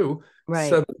designed to do. Right.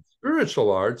 7 spiritual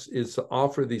arts is to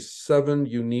offer these 7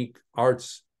 unique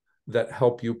arts that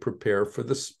help you prepare for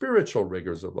the spiritual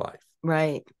rigors of life.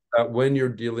 Right. That when you're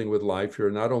dealing with life,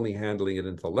 you're not only handling it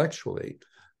intellectually,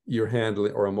 you're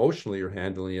handling, or emotionally, you're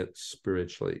handling it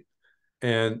spiritually.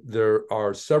 And there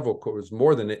are several courses,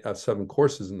 more than 7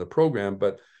 courses in the program,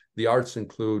 but the arts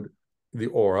include the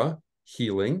aura,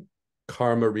 healing,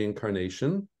 karma,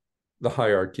 reincarnation, the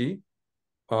hierarchy,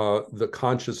 the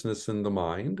consciousness in the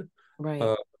mind, Right.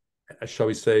 uh, shall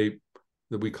we say,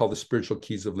 that we call the spiritual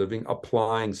keys of living,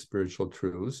 applying spiritual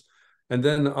truths. And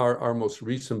then our most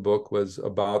recent book was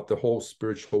about the whole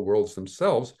spiritual worlds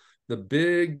themselves, the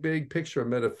big, big picture of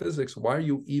metaphysics. Why are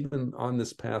you even on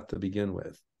this path to begin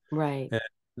with? Right.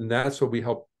 And that's what we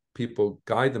help people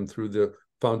guide them through. The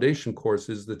foundation course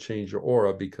is the Change Your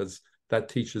Aura, because that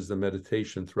teaches the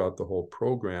meditation throughout the whole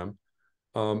program.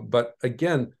 But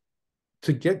again,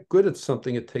 to get good at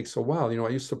something, it takes a while. I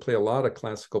used to play a lot of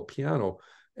classical piano,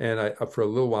 and for a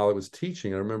little while I was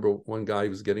teaching. I remember one guy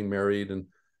was getting married, and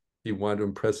he wanted to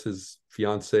impress his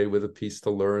fiance with a piece to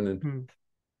learn, and Hmm.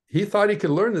 he thought he could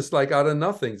learn this like out of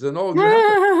nothing. So no, you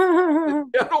have to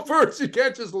piano first. You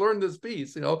can't just learn this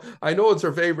piece. I know it's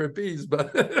her favorite piece,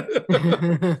 but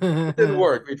it didn't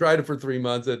work. We tried it for 3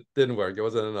 months. It didn't work. It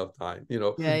wasn't enough time.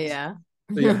 Yeah, yeah.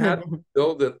 So you had to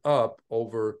build it up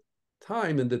over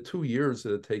time. In the 2 years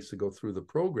that it takes to go through the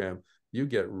program, you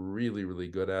get really, really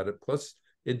good at it. Plus,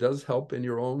 it does help in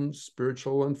your own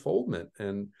spiritual unfoldment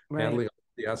and Right. handling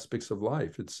the aspects of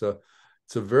life. It's a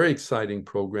very exciting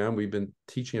program. We've been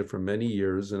teaching it for many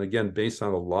years, and again, based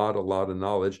on a lot of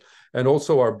knowledge. And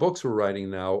also, our books we're writing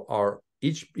now are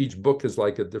each book is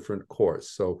like a different course.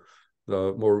 So,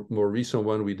 the more recent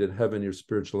one we did, Heaven, Your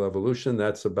Spiritual Evolution.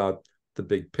 That's about the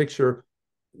big picture.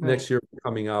 Right. Next year, we're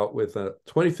coming out with a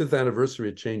 25th anniversary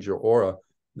of Change Your Aura.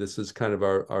 This is kind of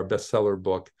our bestseller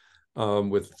book,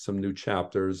 with some new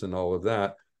chapters and all of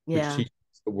that, which Yeah. teaches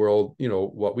the world,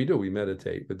 what we do. We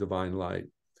meditate with divine light.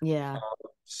 Yeah.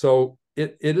 So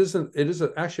it is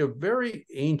actually a very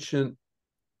ancient,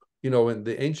 in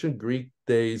the ancient Greek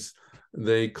days,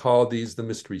 they called these the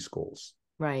mystery schools,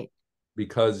 Right.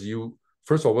 because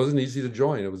first of all, it wasn't easy to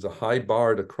join. It was a high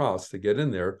bar to cross to get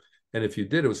in there. And if you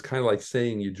did, it was kind of like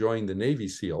saying you joined the Navy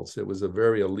SEALs. It was a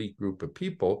very elite group of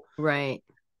people. Right.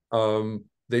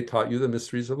 They taught you the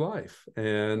mysteries of life.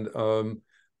 And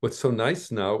what's so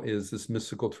nice now is this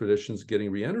mystical tradition is getting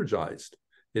re-energized.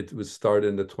 It was started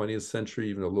in the 20th century,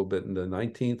 even a little bit in the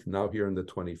 19th, now here in the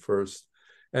 21st.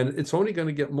 And it's only going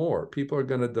to get more. People are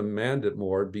going to demand it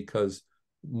more, because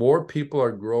more people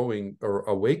are growing or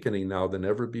awakening now than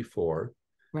ever before.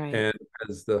 Right. And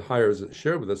as the hires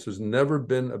shared with us, there's never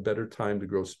been a better time to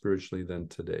grow spiritually than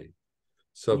today.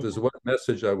 So if there's Yeah. one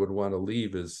message I would want to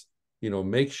leave is,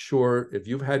 make sure if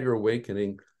you've had your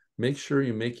awakening, make sure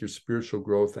you make your spiritual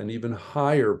growth an even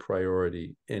higher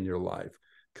priority in your life,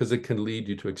 because it can lead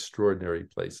you to extraordinary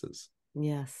places.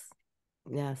 Yes.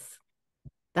 Yes.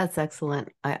 That's excellent.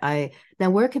 I now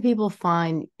where can people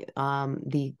find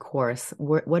the course?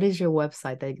 What is your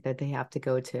website that they have to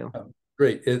go to?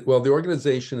 Great. Well, the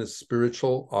organization is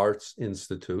Spiritual Arts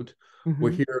Institute.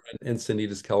 We're Hmm. here in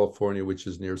Encinitas, California, which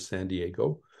is near San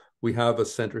Diego. We have a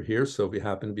center here, so if you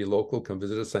happen to be local, come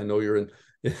visit us. I know you're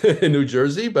in New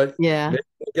Jersey, but Yeah. maybe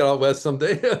I'll get out west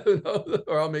someday,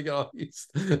 or I'll make it out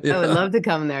east. I would Yeah, love to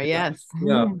come there. Yes.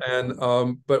 yeah. And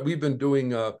but we've been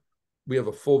doing we have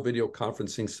a full video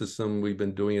conferencing system. We've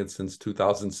been doing it since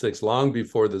 2006, long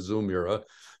before the Zoom era.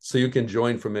 So you can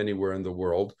join from anywhere in the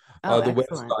world. Oh, The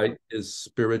excellent. website is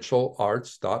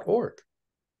spiritualarts.org.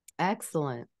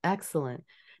 Excellent. Excellent.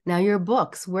 Now your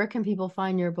books, where can people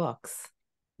find your books?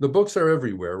 The books are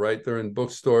everywhere, right? They're in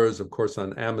bookstores, of course,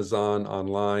 on Amazon,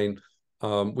 online.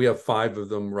 We have 5 of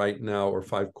them right now, or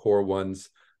 5 core ones: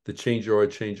 The Change Your Aura,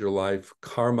 Change Your Life,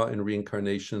 Karma and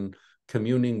Reincarnation,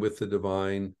 Communing with the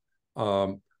Divine,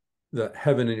 um, the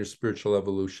Heaven in Your Spiritual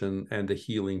Evolution, and the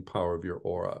Healing Power of Your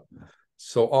Aura.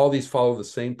 So all these follow the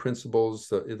same principles.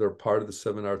 They're part of the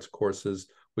 7 arts courses.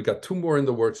 We got 2 more in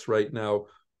the works right now,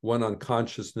 one on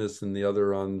consciousness and the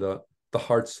other on the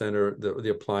heart center,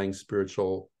 the applying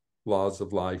spiritual laws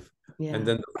of life. And Yeah.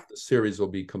 then the series will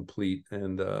be complete.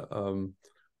 And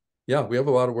Yeah, we have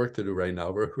a lot of work to do right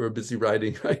now. We're busy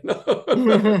writing right now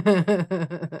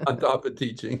on top of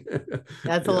teaching.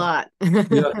 That's a Yeah, lot.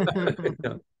 yeah,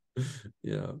 yeah,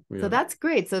 yeah, So yeah, that's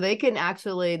great. So they can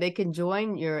actually they can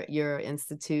join your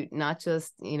institute, not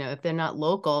just, if they're not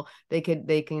local, they can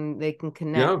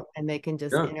connect yeah, and they can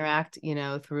just yeah. interact,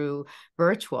 through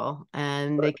virtual,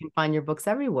 and they can find your books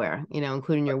everywhere,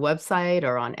 including your website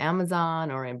or on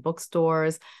Amazon or in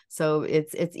bookstores. So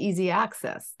it's easy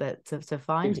access that to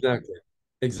find you.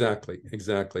 Exactly.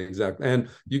 Exactly. And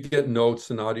you get notes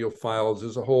and audio files.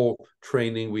 There's a whole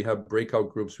training. We have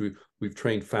breakout groups. We've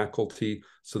trained faculty,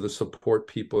 so the support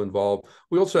people involved.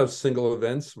 We also have single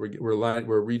events. We're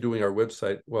redoing our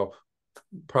website. Well,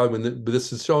 probably when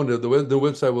this is shown, the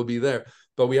website will be there.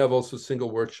 But we have also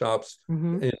single workshops.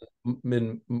 Mm-hmm.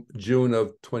 In June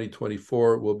of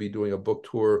 2024, we'll be doing a book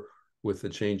tour with the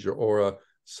Change Your Aura.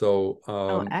 So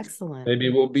Oh, excellent. maybe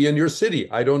we'll be in your city.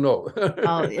 I don't know.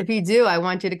 Oh, if you do, I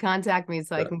want you to contact me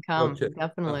so I can come. Okay. All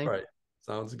Definitely. right.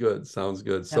 Sounds good. Sounds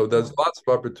good. So there's Definitely. lots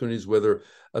of opportunities, whether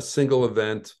a single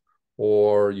event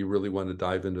or you really want to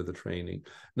dive into the training.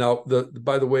 Now,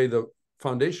 by the way, the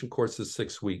foundation course is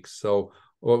 6 weeks. So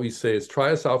what we say is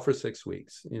try us out for 6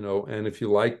 weeks, and if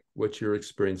you like what you're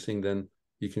experiencing, then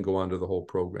you can go on to the whole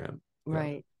program. Yeah.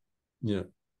 Right. Yeah.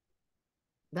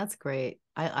 That's great.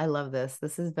 I love this.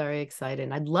 This is very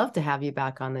exciting. I'd love to have you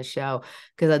back on the show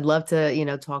because I'd love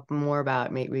to, talk more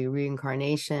about maybe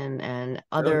reincarnation and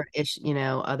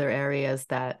Yeah. other areas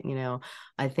that,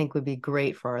 I think would be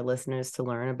great for our listeners to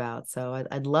learn about. So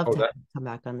I'd love Oh, to have that you come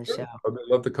back on the sure. show. I'd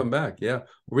love to come back. Yeah.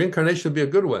 Reincarnation would be a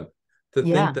good one to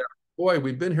think Yeah. that, boy,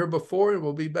 we've been here before and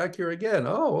we'll be back here again.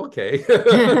 Oh, okay.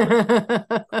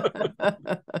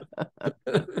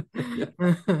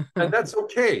 Yeah. And that's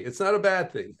okay. It's not a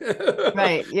bad thing.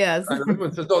 Right. Yes. And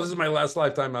everyone says, "Oh, this is my last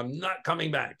lifetime. I'm not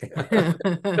coming back."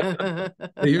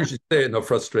 They usually say it in a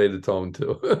frustrated tone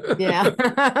too. Yeah.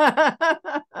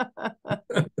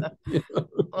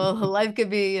 Well, life could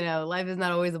be, life is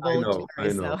not always a I bowl of know, I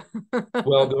cherries. So, know.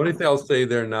 Well, the only thing I'll say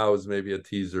there now is maybe a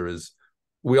teaser is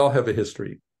we all have a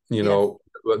history. yes,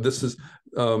 This is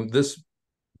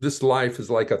this life is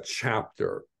like a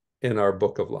chapter in our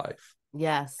book of life.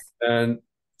 yes, And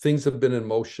things have been in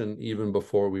motion even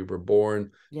before we were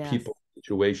born, yes, people,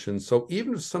 situations. So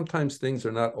even if sometimes things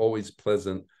are not always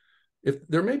pleasant, if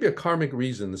there may be a karmic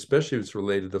reason, especially if it's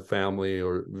related to family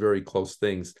or very close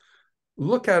things,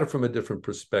 look at it from a different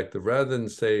perspective rather than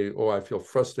say, oh, I feel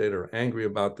frustrated or angry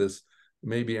about this.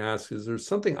 Maybe ask, is there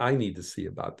something I need to see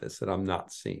about this that I'm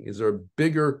not seeing? Is there a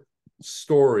bigger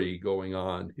story going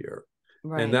on here?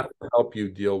 And right, that will help you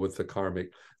deal with the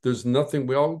karmic. There's nothing,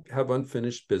 we all have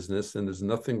unfinished business, and there's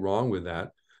nothing wrong with that.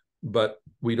 But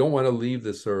we don't want to leave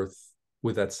this earth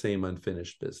with that same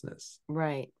unfinished business.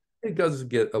 right, It does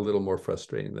get a little more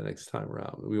frustrating the next time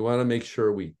around. We want to make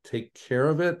sure we take care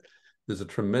of it. There's a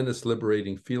tremendous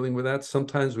liberating feeling with that.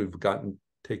 Sometimes we've gotten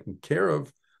taken care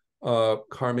of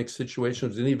karmic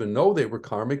situations, didn't even know they were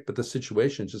karmic, but the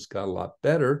situation just got a lot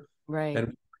better right. and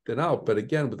worked it out. But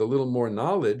again, with a little more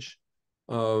knowledge,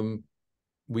 um,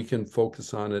 we can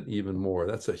focus on it even more.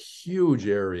 That's a huge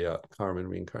area, karma and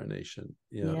reincarnation.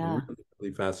 Yeah, Yeah, really,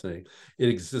 really fascinating. It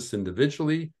exists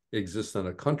individually, it exists on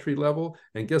a country level.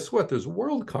 And guess what? There's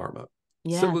world karma.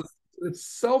 yes, Civilization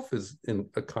itself is in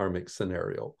a karmic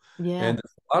scenario. yes, And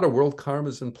there's a lot of world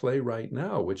karmas in play right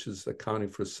now, which is accounting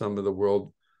for some of the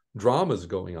world dramas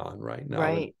going on right now.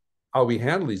 And right. how we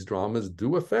handle these dramas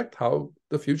do affect how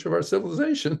the future of our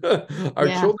civilization, our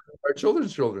Yeah, children, our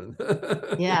children's children.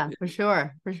 yeah, for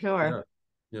sure, for sure.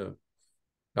 Yeah, yeah.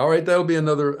 All right, that'll be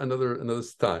another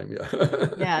time. Yeah.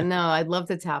 Yeah, no, I'd love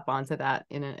to tap onto that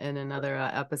in another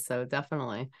episode.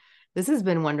 Definitely. This has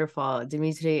been wonderful,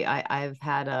 Dimitri. I've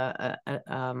had a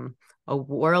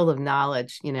world of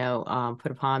knowledge,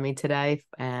 put upon me today,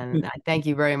 and I thank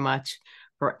you very much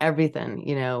for everything.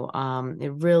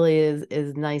 It really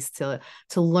is nice to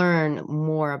learn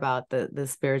more about the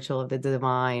spiritual, the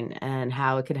divine, and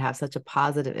how it could have such a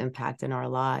positive impact in our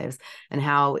lives, and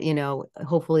how,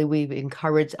 hopefully we've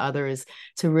encouraged others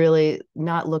to really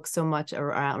not look so much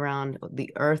around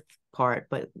the earth part,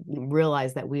 but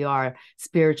realize that we are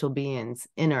spiritual beings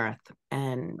in earth,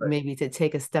 and Right. maybe to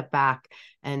take a step back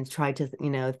and try to,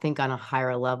 think on a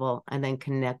higher level and then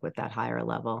connect with that higher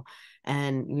level.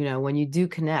 And, when you do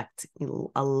connect,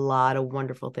 a lot of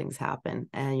wonderful things happen,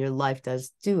 and your life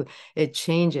it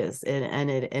changes and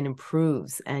it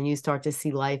improves, and you start to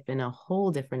see life in a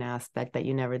whole different aspect that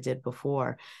you never did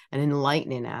before, an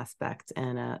enlightening aspect.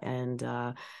 And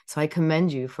so I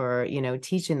commend you for,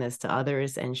 teaching this to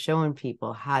others and showing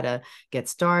people how to get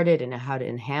started and how to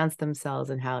enhance themselves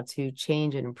and how to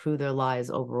change and improve their lives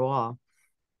overall.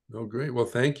 Oh, great. Well,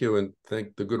 thank you. And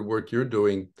thank the good work you're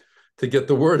doing to get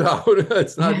the word out.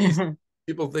 It's not easy.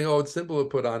 People think, oh, it's simple to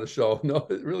put on a show. No,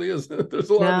 it really isn't. There's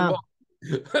a lot No,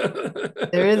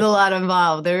 involved. there is a lot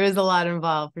involved. There is a lot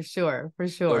involved for sure. For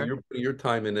So sure. you're putting your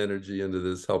time and energy into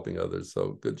this, helping others.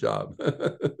 So good job.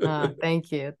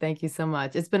 Thank you. Thank you so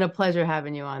much. It's been a pleasure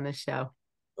having you on this show.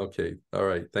 Okay. All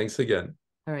right. Thanks again.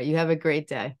 All right. You have a great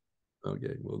day.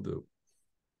 Okay. We'll do.